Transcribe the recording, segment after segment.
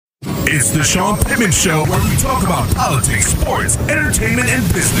It's the Sean Pittman Show, where we talk about politics, sports, entertainment, and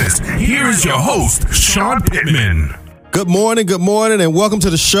business. Here is your host, Sean Pittman. Good morning, and welcome to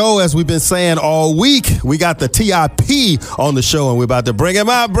the show. As we've been saying all week, we got the TIP on the show, and we're about to bring him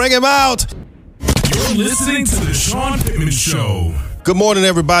out. You're listening to the Sean Pittman Show. Good morning,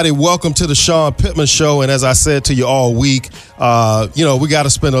 everybody. Welcome to the Sean Pittman Show. And as I said to you all week, we got to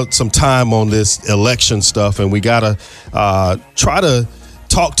spend some time on this election stuff, and we got to try to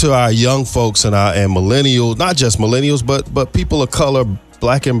talk to our young folks and millennials, not just millennials, but people of color,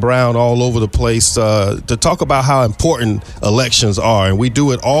 black and brown, all over the place, to talk about how important elections are. And we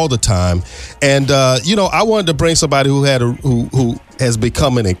do it all the time. And, I wanted to bring somebody who has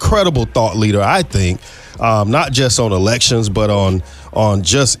become an incredible thought leader, I think, not just on elections, but on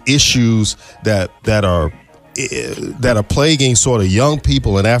just issues that are plaguing sort of young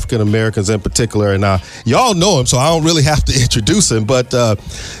people and African Americans in particular. And y'all know him, so I don't really have to introduce him. But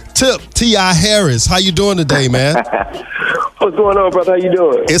Tip T.I. Harris, how you doing today, man? What's going on, brother? How you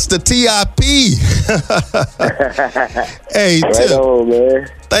doing? It's the TIP. Hey, right Tip. On, man.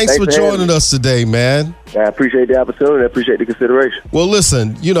 Thanks for joining us today, man. I appreciate the opportunity. I appreciate the consideration. Well,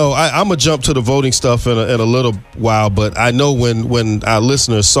 listen, I'm going to jump to the voting stuff in a little while, but I know when our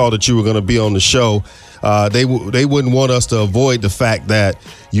listeners saw that you were going to be on the show, they wouldn't want us to avoid the fact that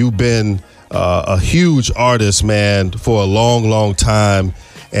you've been a huge artist, man, for a long, long time.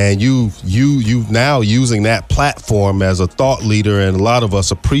 And you now using that platform as a thought leader, and a lot of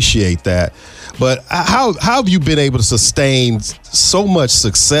us appreciate that. But how have you been able to sustain so much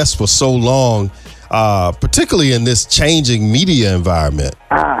success for so long, particularly in this changing media environment?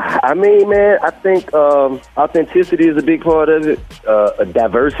 I mean, man, I think authenticity is a big part of it,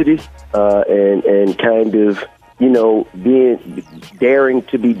 diversity, and kind of, daring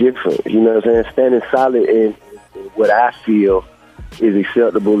to be different. You know what I'm saying? Standing solid in what I feel is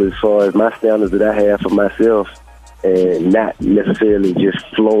acceptable as far as my standards that I have for myself, and not necessarily just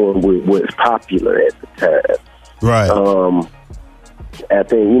flowing with what's popular at the time. Right. I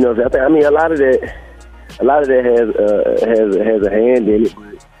think, I mean, a lot of that has a hand in it,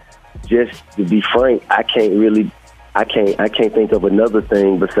 but just to be frank, I can't think of another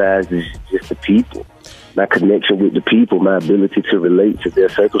thing besides just the people. My connection with the people, my ability to relate to their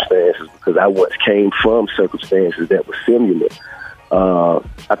circumstances, because I once came from circumstances that were similar.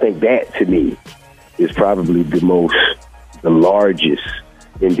 I think that, to me, is probably the largest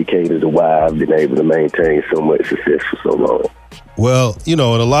indicators of why I've been able to maintain so much success for so long. Well, and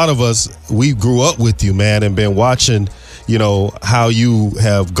a lot of us, we grew up with you, man, and been watching, how you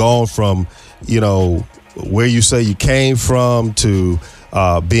have gone from, where you say you came from to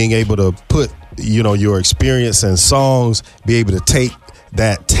being able to put, your experience in songs, be able to take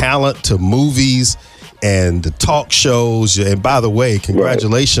that talent to movies and the talk shows. And by the way,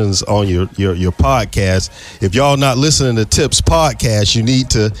 congratulations on your podcast. If y'all not listening to Tip's podcast, you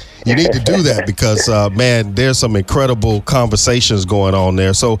need to do that, because man, there's some incredible conversations going on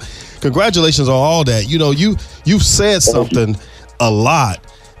there. So congratulations on all that. You've said something a lot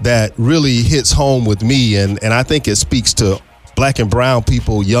that really hits home with me, and I think it speaks to black and brown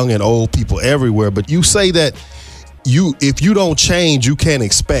people, young and old people everywhere. But you say that if you don't change, you can't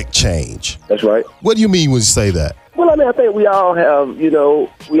expect change. That's right. What do you mean when you say that? Well, I mean, I think we all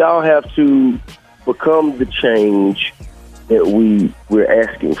have to become the change that we're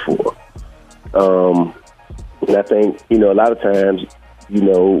asking for. And I think, a lot of times,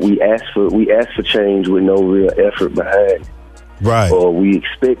 we ask for change with no real effort behind it. Right. Or we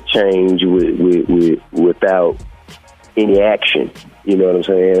expect change without any action. You know what I'm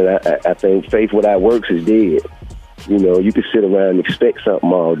saying? And I think faith without works is dead. You can sit around and expect something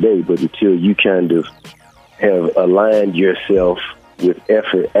all day, but until you kind of have aligned yourself with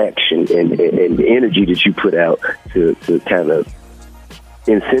effort, action, and the energy that you put out to kind of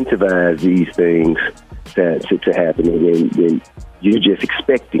incentivize these things to happen, and then you're just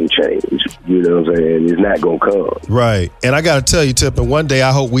expecting change. You know what I'm saying? It's not going to come. Right. And I got to tell you, Tip, and one day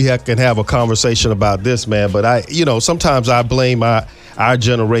I hope we can have a conversation about this, man. But sometimes I blame our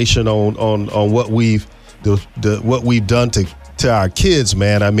generation on what we've what we've done to our kids,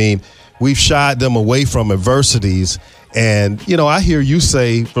 man. I mean, we've shied them away from adversities. And, I hear you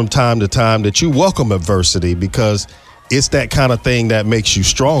say from time to time that you welcome adversity because it's that kind of thing that makes you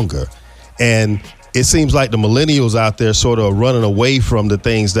stronger. And it seems like the millennials out there sort of are running away from the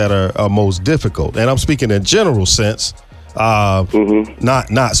things that are most difficult. And I'm speaking in general sense,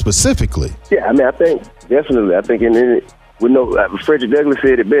 not specifically. Yeah, I mean, I think definitely. I think Frederick Douglass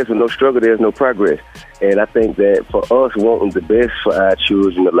said it best: with no struggle, there's no progress. And I think that for us wanting the best for our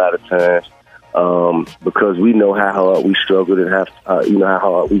children, a lot of times because we know how hard we struggled and how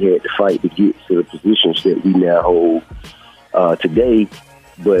hard we had to fight to get to the positions that we now hold today.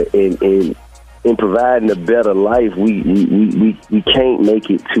 But in providing a better life, we can't make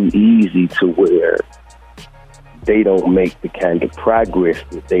it too easy to where they don't make the kind of progress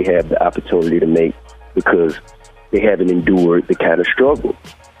that they have the opportunity to make because they haven't endured the kind of struggle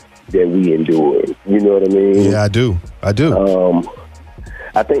that we endured. You know what I mean? Yeah, I do. I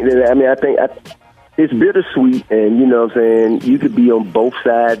think it's bittersweet, and you know what I'm saying, you could be on both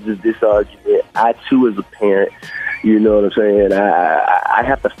sides of this argument. I too, as a parent, you know what I'm saying, I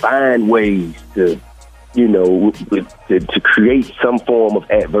have to find ways to, you know, to create some form of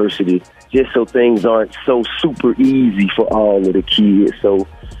adversity just so things aren't so super easy for all of the kids. So,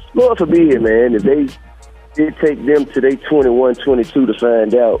 Lord forbid, man, if it take them to they 21, 22 to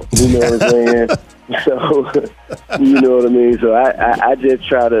find out, you know what I'm saying? So, you know what I mean? So I just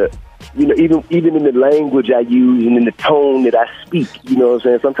try to, you know, even in the language I use and in the tone that I speak, you know what I'm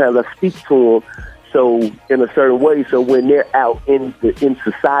saying? Sometimes I speak to them so in a certain way, so when they're out in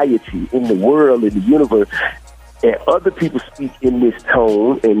society, in the world, in the universe, and other people speak in this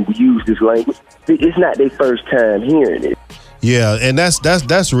tone and use this language, it's not their first time hearing it. Yeah, and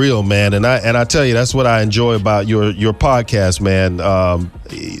that's real, man. And I tell you, that's what I enjoy about your podcast, man,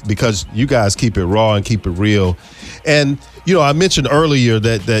 because you guys keep it raw and keep it real. And, you know, I mentioned earlier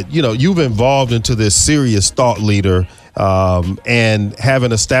that you know, you've evolved into this serious thought leader, and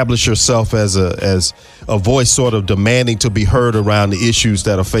having established yourself as a voice sort of demanding to be heard around the issues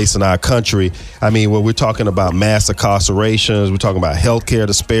that are facing our country. I mean, when we're talking about mass incarcerations, we're talking about healthcare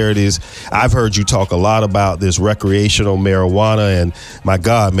disparities. I've heard you talk a lot about this recreational marijuana, and my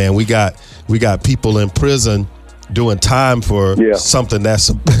God, man, we got people in prison doing time for something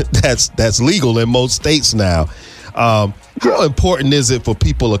that's legal in most states now. How important is it for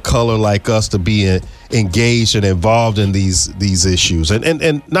people of color like us to be engaged and involved in these issues,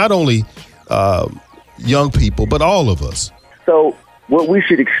 and not only young people, but all of us? So what we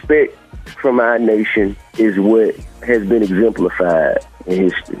should expect from our nation is what has been exemplified in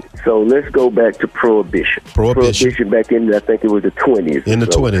history. So let's go back to Prohibition. Prohibition back in, I think it was the 20s. In the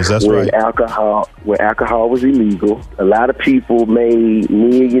 20s, that's right. When alcohol was illegal, a lot of people made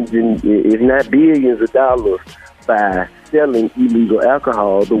millions, if not billions of dollars by selling illegal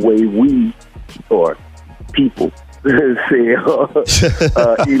alcohol the way we, or people, sell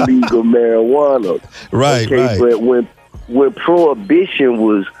illegal marijuana. Right, okay? right. But when prohibition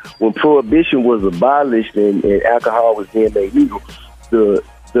was abolished and alcohol was then made legal, the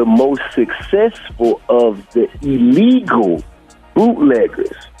most successful of the illegal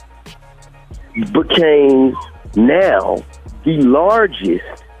bootleggers became now the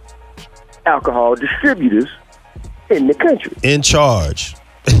largest alcohol distributors in the country. In charge.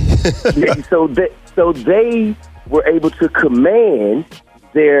 So they were able to command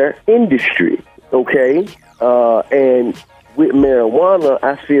their industry, okay? And with marijuana,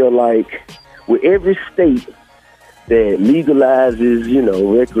 I feel like with every state that legalizes, you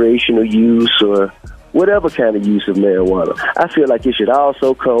know, recreational use or whatever kind of use of marijuana, I feel like it should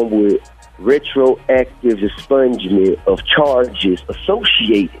also come with retroactive expungement of charges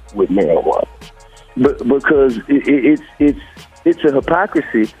associated with marijuana. But because it's a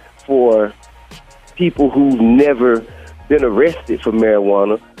hypocrisy for people who've never been arrested for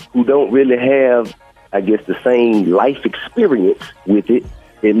marijuana, who don't really have, I guess, the same life experience with it,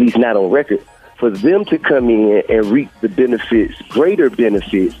 at least not on record, for them to come in and reap the benefits, greater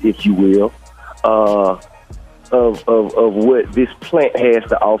benefits, if you will, of what this plant has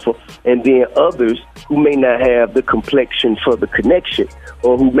to offer, and then others who may not have the complexion for the connection,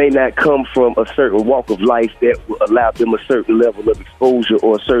 or who may not come from a certain walk of life that will allow them a certain level of exposure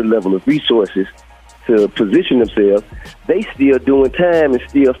or a certain level of resources to position themselves, they still doing time and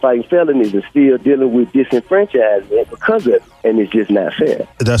still fighting felonies and still dealing with disenfranchisement because of it, and it's just not fair.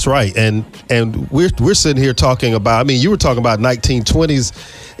 That's right, and we're sitting here talking about, I mean, you were talking about 1920s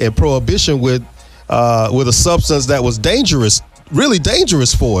and prohibition with a substance that was dangerous, really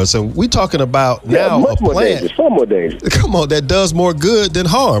dangerous for us, and we're talking about now a plant, far more dangerous. Come on, that does more good than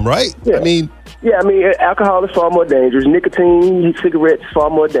harm, right? Yeah. I mean, alcohol is far more dangerous. Nicotine, cigarettes, far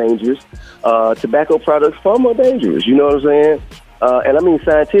more dangerous. Tobacco products, far more dangerous. You know what I'm saying? And I mean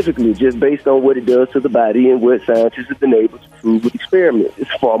scientifically, just based on what it does to the body and what scientists have been able to prove with experiments,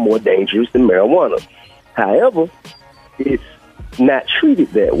 it's far more dangerous than marijuana. However, it's not treated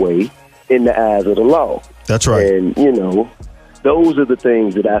that way in the eyes of the law. That's right. And, you know, those are the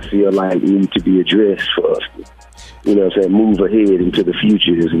things that I feel like need to be addressed for us to, you know what I'm saying, move ahead into the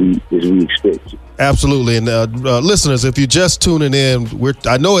future as we expect to. Absolutely. And listeners, if you're just tuning in,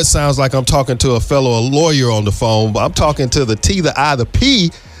 I know it sounds like I'm talking to a fellow lawyer on the phone, but I'm talking to the T, the I, the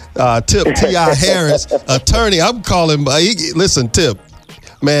P, Tip T.I. Harris, attorney. I'm calling, listen, Tip,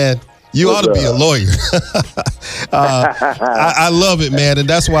 man, you ought to be a lawyer. I love it, man. And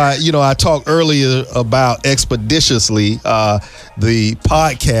that's why, you know, I talked earlier about Expeditiously, the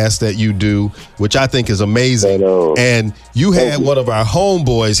podcast that you do, which I think is amazing. And you had one of our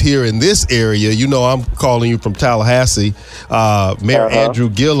homeboys here in this area. You know, I'm calling you from Tallahassee, Mayor Andrew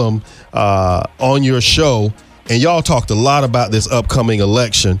Gillum, on your show. And y'all talked a lot about this upcoming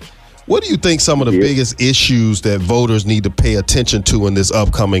election. What do you think some of the biggest issues that voters need to pay attention to in this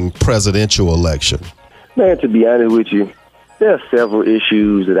upcoming presidential election? Man, to be honest with you, there are several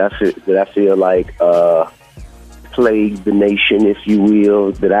issues that I feel like plague the nation, if you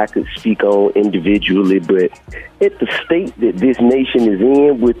will, that I could speak on individually. But at the state that this nation is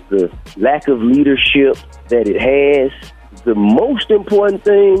in, with the lack of leadership that it has, the most important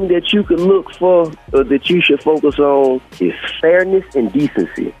thing that you could look for, or that you should focus on, is fairness and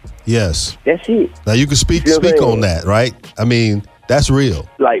decency. Yes. That's it. Now you can speak on that, right? I mean, that's real.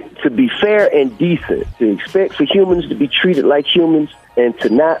 Like, to be fair and decent, to expect for humans to be treated like humans, and to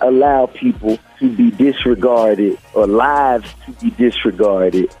not allow people to be disregarded or lives to be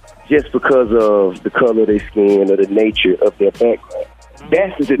disregarded just because of the color of their skin or the nature of their background.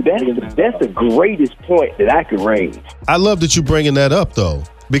 That's the greatest point that I could raise. I love that you're bringing that up, though,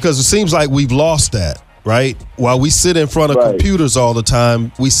 because it seems like we've lost that, right? While we sit in front of computers all the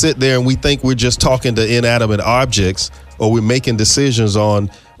time, we sit there and we think we're just talking to inanimate objects, or we're making decisions on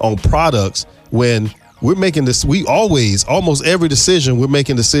products, when we're making this. Almost every decision, we're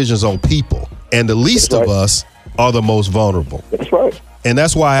making decisions on people, and the least of us are the most vulnerable. That's right. And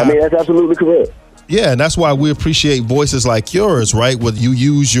that's why that's absolutely correct. Yeah, and that's why we appreciate voices like yours, right? Where you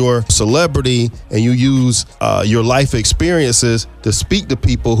use your celebrity and you use your life experiences to speak to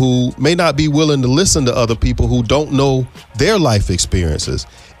people who may not be willing to listen to other people who don't know their life experiences.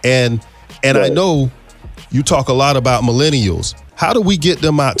 And I know you talk a lot about millennials. How do we get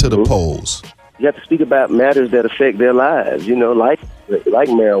them out to the polls? You have to speak about matters that affect their lives, you know, like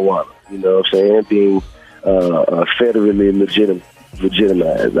marijuana, you know what I'm saying, being federally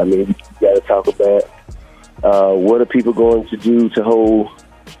legitimized. I mean, you got to talk about what are people going to do to hold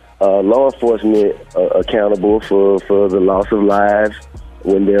law enforcement accountable for the loss of lives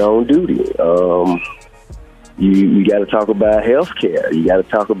when they're on duty. You got to talk about health care. You got to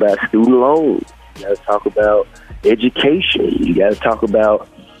talk about student loans. You got to talk about education. You got to talk about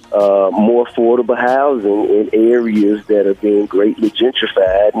more affordable housing in areas that are being greatly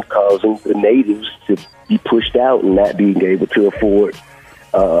gentrified and causing the natives to be pushed out and not being able to afford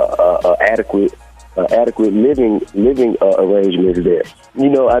adequate living arrangements there. You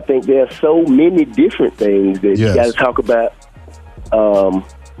know, I think there are so many different things that you got to talk about.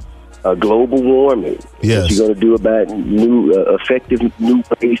 Global warming. Yes. What you're going to do about effective new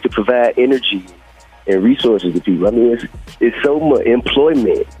ways to provide energy and resources to people. I mean, it's so much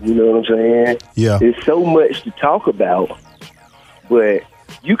employment. You know what I'm saying? Yeah. There's so much to talk about, but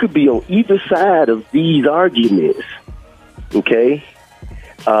you could be on either side of these arguments. Okay,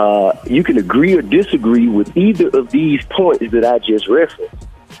 you can agree or disagree with either of these points that I just referenced,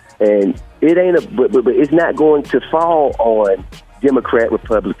 and it ain't but it's not going to fall on Democrat,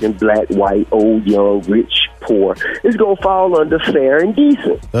 Republican, black, white, old, young, rich, poor. It's going to fall under fair and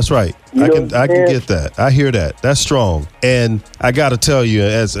decent. That's right. I can get that. I hear that. That's strong. And I got to tell you,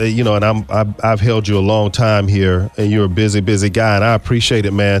 as you know, and I've held you a long time here, and you're a busy guy, and I appreciate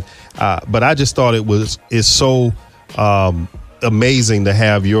it, man. But I just thought it's so amazing to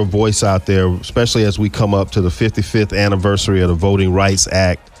have your voice out there, especially as we come up to the 55th anniversary of the Voting Rights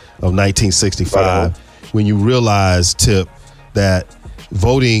Act of 1965, when you realize, Tip, that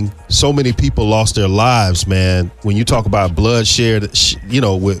voting, so many people lost their lives, man. When you talk about bloodshed, you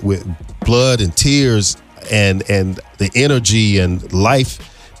know, with blood and tears and the energy and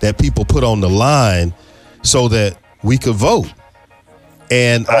life that people put on the line so that we could vote.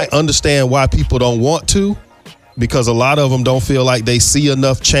 And I understand why people don't want to, because a lot of them don't feel like they see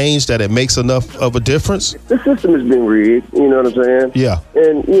enough change that it makes enough of a difference. The system has been rigged, you know what I'm saying? Yeah.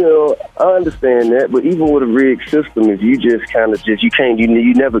 And, you know, I understand that, but even with a rigged system, if you just kind of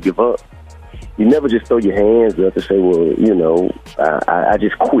you never give up. You never just throw your hands up and say, well, you know, I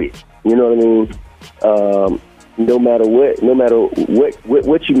just quit. You know what I mean? No matter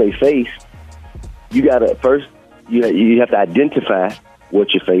what you may face, you got to first, you have to identify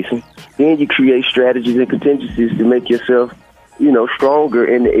what you're facing. Then you create strategies and contingencies to make yourself stronger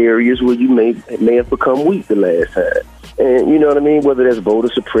in the areas where you may have become weak the last time. And you know what I mean? Whether that's voter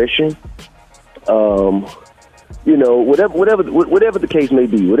suppression, whatever the case may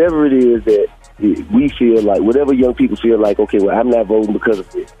be, whatever it is that we feel like, whatever young people feel like, okay, well, I'm not voting because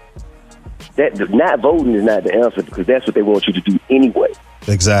of this. That not voting is not the answer, because that's what they want you to do anyway.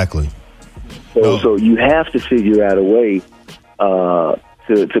 Exactly. So you have to figure out a way to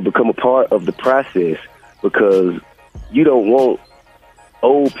become a part of the process, because you don't want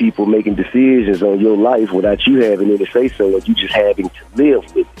old people making decisions on your life without you having any say so, and you just having to live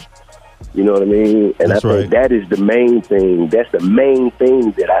with it. You know what I mean? And That's I think that is the main thing. That's the main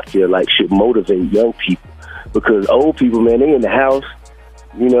thing that I feel like should motivate young people, because old people, man, they in the house,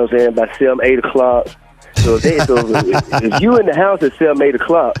 you know what I'm saying, by 7, 8 o'clock. So if you in the house at 7, 8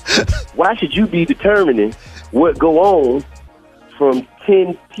 o'clock, why should you be determining what go on from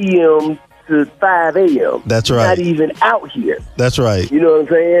 10 p.m. to 5 a.m.? That's right. Not even out here. That's right. You know what I'm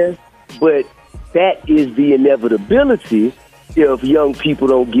saying? But that is the inevitability if young people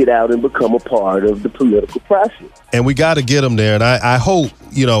don't get out and become a part of the political process. And we got to get them there. And I hope,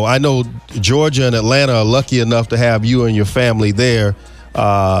 I know Georgia and Atlanta are lucky enough to have you and your family there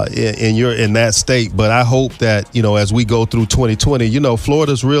in that state. But I hope that, as we go through 2020,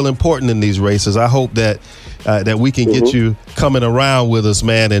 Florida's real important in these races. I hope that we can get you coming around with us,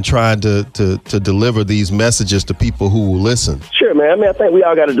 man, and trying to deliver these messages to people who will listen. Sure, man. I mean, I think we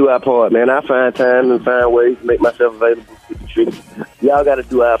all got to do our part, man. I find time and find ways to make myself available to contribute. We all got to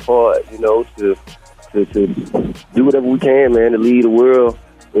do our part, to do whatever we can, man, to lead the world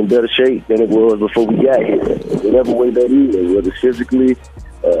in better shape than it was before we got here. Whatever way that is, whether physically,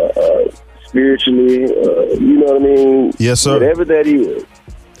 spiritually, you know what I mean? Yes, sir. Whatever that is,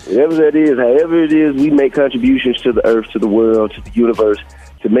 however it is, we make contributions to the earth, to the world, to the universe,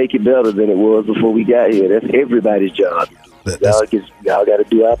 to make it better than it was before we got here. That's everybody's job. Y'all got to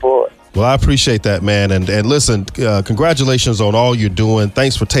do our part. Well, I appreciate that, man. And listen, congratulations on all you're doing.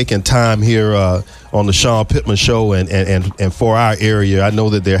 Thanks for taking time here on the Sean Pittman Show and for our area. I know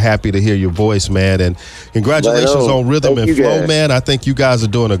that they're happy to hear your voice, man. And congratulations on Rhythm and Flow, man. I think you guys are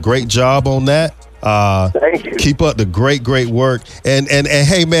doing a great job on that. Thank you. Keep up the great work. And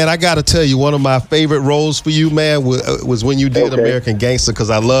hey, man, I got to tell you, one of my favorite roles for you, man, was when you did American Gangster, because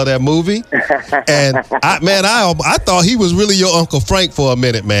I love that movie. And I thought he was really your Uncle Frank for a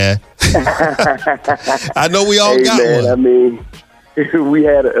minute, man. I know we all got one. I mean, we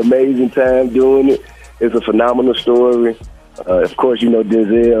had an amazing time doing it. It's a phenomenal story. Of course,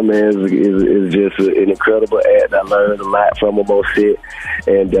 Denzel, man, is just an incredible act. I learned a lot from him on set.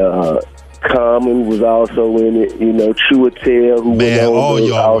 And Common was also in it, Chiwetel, who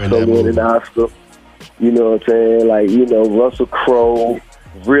was also in an Oscar. You know what I'm saying? Russell Crowe,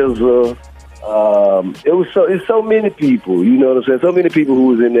 RZA. It's so many people, you know what I'm saying? So many people who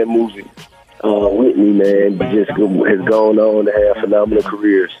was in that movie with me, man, just has gone on to have phenomenal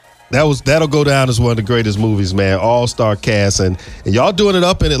careers. That'll go down as one of the greatest movies, man. All-star cast, and y'all doing it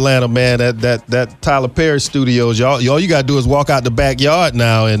up in Atlanta, man. That Tyler Perry Studios, y'all you gotta do is walk out the backyard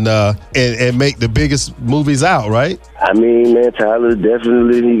now and make the biggest movies out, right? I mean, man, Tyler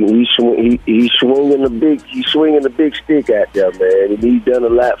definitely he's swinging the big stick out there, man. And he's done a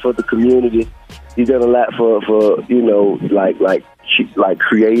lot for the community. He's done a lot for like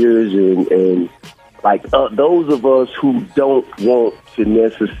creators and those of us who don't want to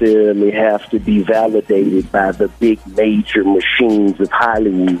necessarily have to be validated by the big major machines of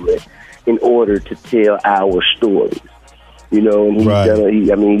Hollywood in order to tell our stories. And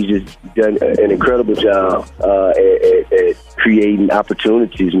he's just done an incredible job at creating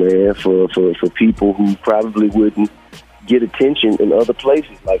opportunities, man, for people who probably wouldn't get attention in other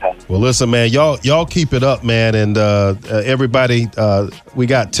places like Hollywood. Well, listen, man, y'all keep it up, man, and everybody, we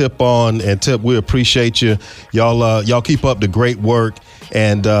got Tip on, and Tip, we appreciate you. Y'all keep up the great work,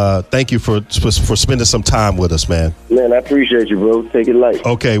 and thank you for spending some time with us, man. Man, I appreciate you, bro. Take it light.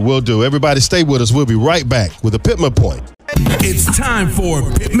 Okay, we'll do. Everybody stay with us. We'll be right back with the Pittman Point. It's time for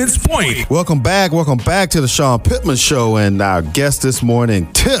Pittman's Point. Welcome back to the Sean Pittman Show, and our guest this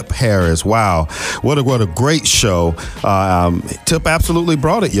morning, Tip Harris. Wow, what a great show. Tip absolutely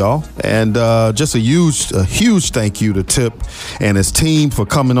brought it, y'all, and just a huge thank you to Tip and his team for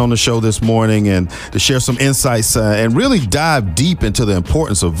coming on the show this morning and to share some insights and really dive deep into the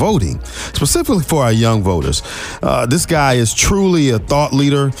importance of voting, specifically for our young voters. This guy is truly a thought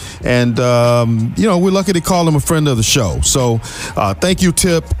leader, and we're lucky to call him a friend of the show. So thank you,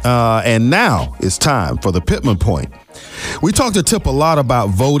 Tip. And now it's time for the Pittman Point. We talked to Tip a lot about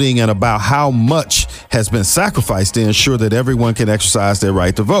voting and about how much has been sacrificed to ensure that everyone can exercise their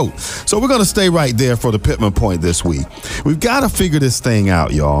right to vote. So we're going to stay right there for the Pittman Point this week. We've got to figure this thing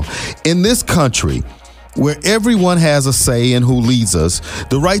out, y'all. In this country, where everyone has a say in who leads us,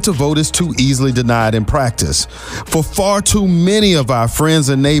 the right to vote is too easily denied in practice. For far too many of our friends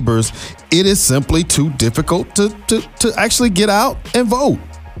and neighbors, it is simply too difficult to actually get out and vote.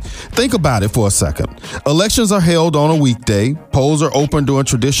 Think about it for a second. Elections are held on a weekday. Polls are open during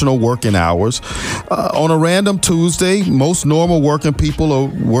traditional working hours. On a random Tuesday, most normal working people are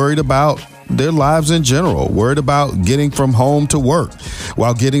worried about their lives in general, worried about getting from home to work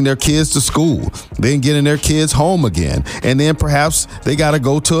while getting their kids to school, then getting their kids home again, and then perhaps they got to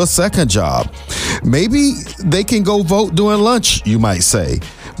go to a second job. Maybe they can go vote during lunch, you might say,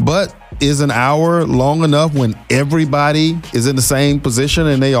 but is an hour long enough when everybody is in the same position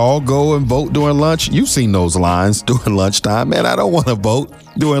and they all go and vote during lunch? You've seen those lines during lunchtime. Man, I don't want to vote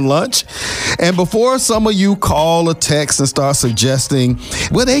during lunch. And before some of you call or text and start suggesting,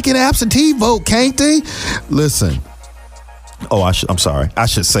 well, they can absentee vote, can't they? Listen. Oh, I'm sorry. I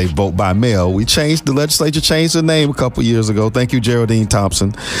should say vote by mail. The legislature changed the name a couple years ago. Thank you, Geraldine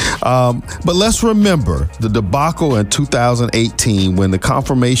Thompson. But let's remember the debacle in 2018 when the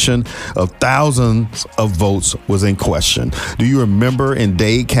confirmation of thousands of votes was in question. Do you remember in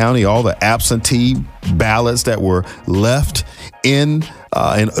Dade County all the absentee ballots that were left in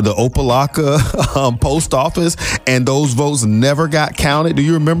the Opelika post office, and those votes never got counted? Do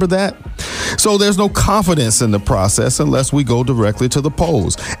you remember that? So there's no confidence in the process unless we go directly to the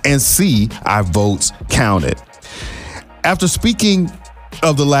polls and see our votes counted. After speaking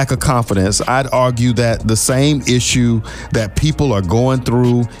of the lack of confidence, I'd argue that the same issue that people are going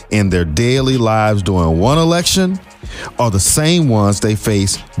through in their daily lives during one election are the same ones they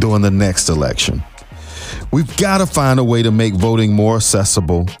face during the next election. We've got to find a way to make voting more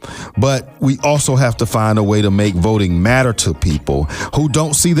accessible, but we also have to find a way to make voting matter to people who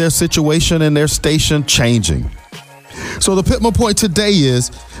don't see their situation and their station changing. So the Pittman Point today is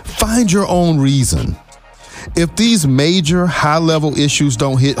find your own reason. If these major high-level issues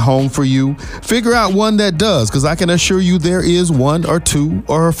don't hit home for you, figure out one that does, because I can assure you there is one or two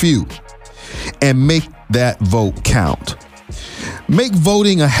or a few, and make that vote count. Make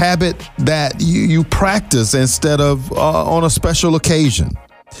voting a habit that you practice instead of on a special occasion.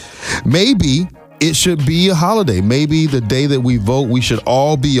 Maybe it should be a holiday. Maybe the day that we vote, we should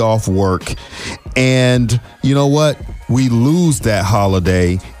all be off work. And you know what? We lose that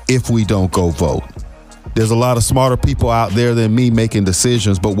holiday if we don't go vote. There's a lot of smarter people out there than me making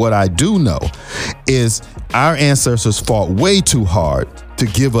decisions, but what I do know is our ancestors fought way too hard to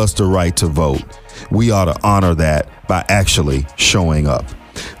give us the right to vote. We ought to honor that by actually showing up.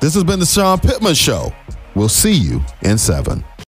 This has been the Sean Pittman Show. We'll see you in 7.